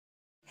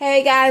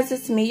Hey guys,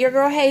 it's me, your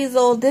girl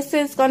Hazel. This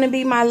is going to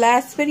be my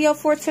last video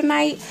for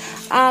tonight.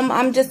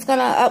 I'm just going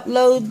to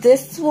upload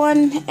this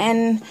one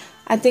and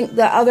I think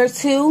the other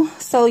two.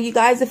 So you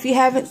guys, if you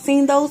haven't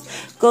seen those,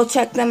 go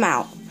check them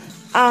out.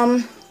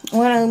 I'm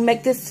going to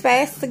make this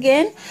fast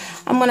again.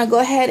 I'm going to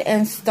go ahead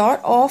and start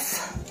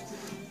off.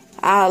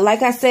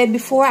 Like I said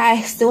before,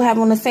 I still have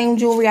on the same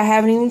jewelry. I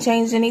haven't even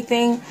changed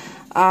anything.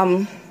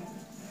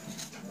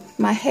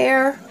 My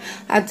hair,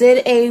 I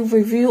did a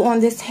review on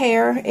this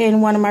hair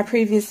in one of my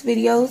previous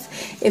videos.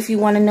 If you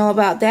want to know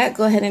about that,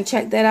 go ahead and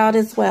check that out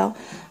as well.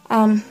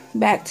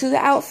 Back to the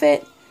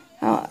outfit.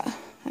 I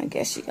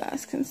guess you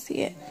guys can see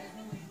it.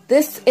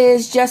 This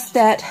is just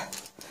that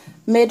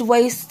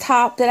mid-waist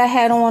top that I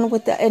had on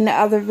with in the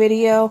other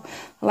video.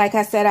 Like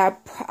I said,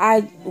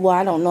 well,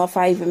 I don't know if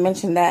I even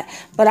mentioned that,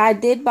 but I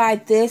did buy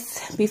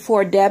this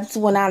before Debs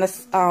went out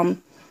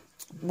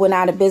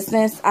of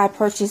business. I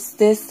purchased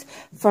this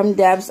from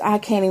Debs. I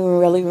can't even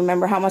really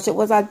remember how much it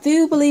was. I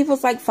do believe it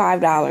was like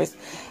 $5.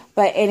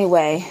 But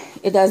anyway,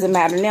 it doesn't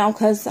matter now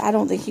because I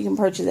don't think you can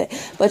purchase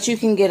it. But you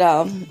can get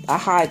a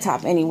high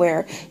top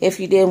anywhere if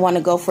you did want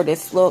to go for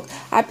this look.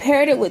 I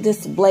paired it with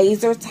this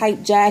blazer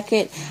type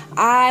jacket.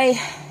 I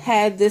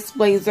had this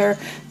blazer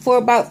for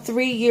about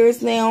 3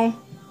 years now.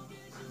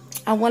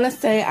 I want to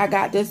say I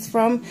got this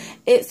from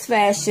It's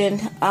Fashion.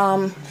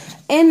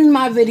 In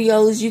my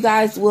videos, you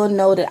guys will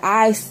know that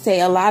I say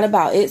a lot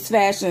about It's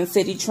Fashion,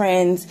 City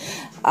Trends,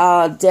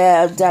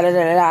 Deb,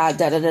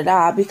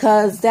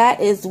 because that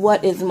is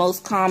what is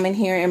most common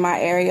here in my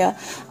area.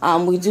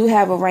 We do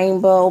have a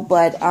rainbow,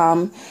 but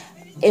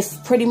it's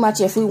pretty much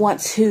if we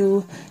want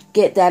to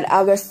get that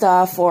other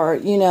stuff, or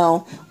you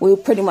know, we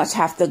pretty much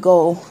have to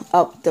go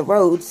up the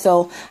road.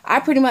 So I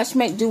pretty much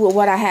make do with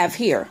what I have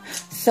here.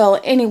 So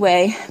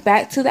anyway,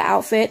 back to the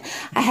outfit.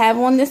 I have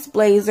on this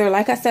blazer.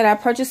 Like I said, I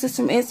purchased this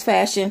from It's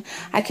Fashion.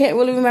 I can't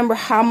really remember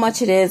how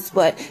much it is,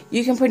 but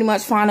you can pretty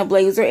much find a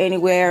blazer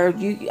anywhere.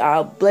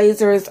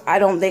 Blazers, I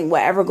don't think will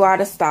ever go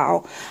out of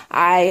style.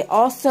 I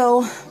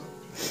also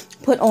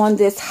put on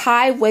this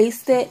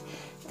high-waisted.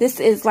 This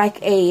is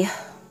like a,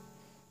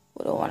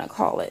 what do I want to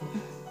call it?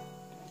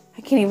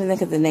 I can't even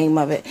think of the name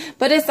of it,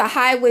 but it's a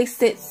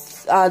high-waisted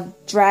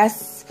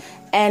dress,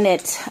 and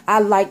I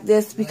like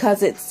this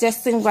because it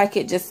just seems like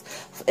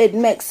it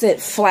makes it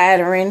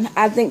flattering.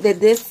 I think that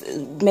this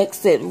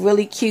makes it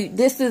really cute.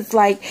 This is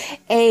like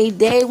a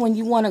day when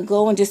you want to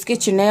go and just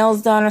get your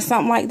nails done or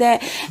something like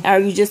that, or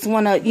you just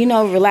want to, you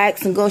know,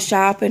 relax and go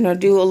shopping or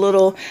do a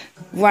little,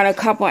 run a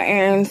couple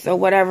errands or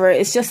whatever.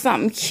 It's just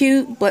something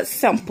cute but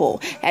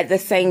simple at the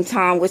same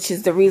time, which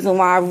is the reason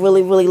why I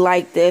really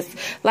like this.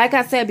 Like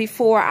I said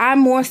before, I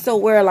more so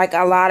wear like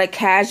a lot of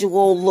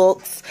casual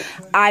looks.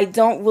 I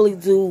don't really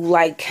do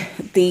like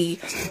the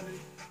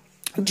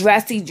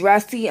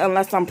dressy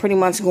unless I'm pretty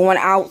much going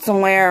out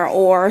somewhere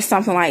or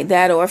something like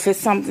that, or if it's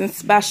something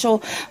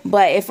special.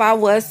 But if I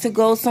was to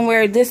go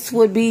somewhere, this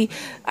would be,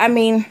 I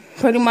mean,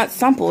 pretty much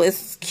simple.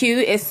 It's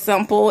cute, it's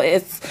simple,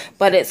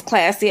 but it's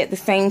classy at the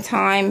same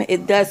time.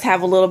 It does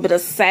have a little bit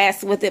of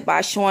sass with it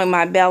by showing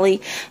my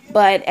belly,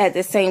 but at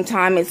the same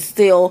time it's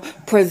still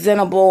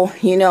presentable,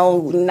 you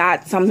know,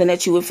 not something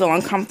that you would feel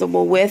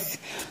uncomfortable with.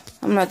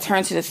 I'm going to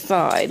turn to the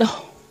side.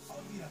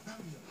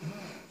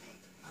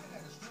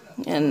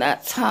 And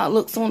that's how it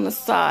looks on the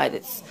side.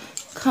 It's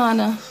kind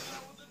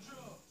of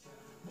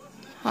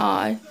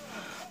high.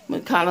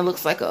 It kind of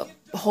looks like a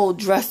whole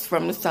dress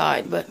from the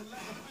side, but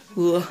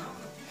ugh.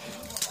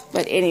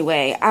 But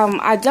anyway,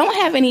 I don't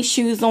have any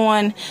shoes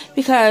on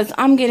because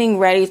I'm getting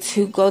ready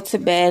to go to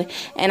bed,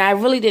 and I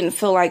really didn't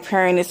feel like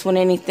pairing this with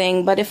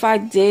anything. But if I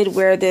did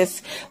wear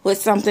this with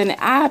something,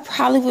 I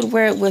probably would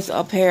wear it with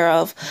a pair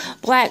of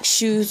black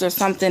shoes or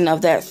something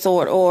of that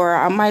sort, or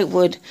I might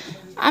would.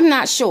 I'm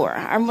not sure.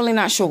 I'm really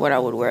not sure what I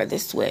would wear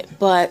this with.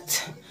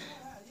 But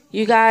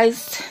you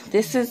guys,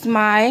 this is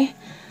my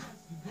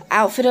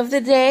outfit of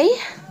the day.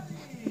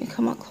 Let me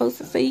come up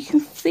closer so you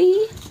can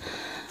see.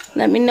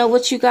 Let me know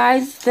what you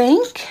guys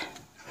think.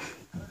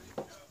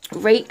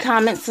 Rate,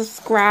 comment,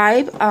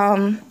 subscribe.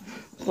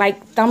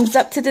 Like, thumbs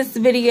up to this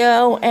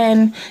video.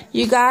 And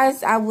you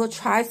guys, I will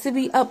try to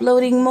be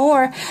uploading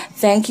more.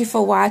 Thank you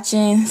for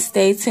watching.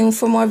 Stay tuned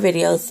for more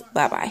videos.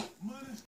 Bye-bye.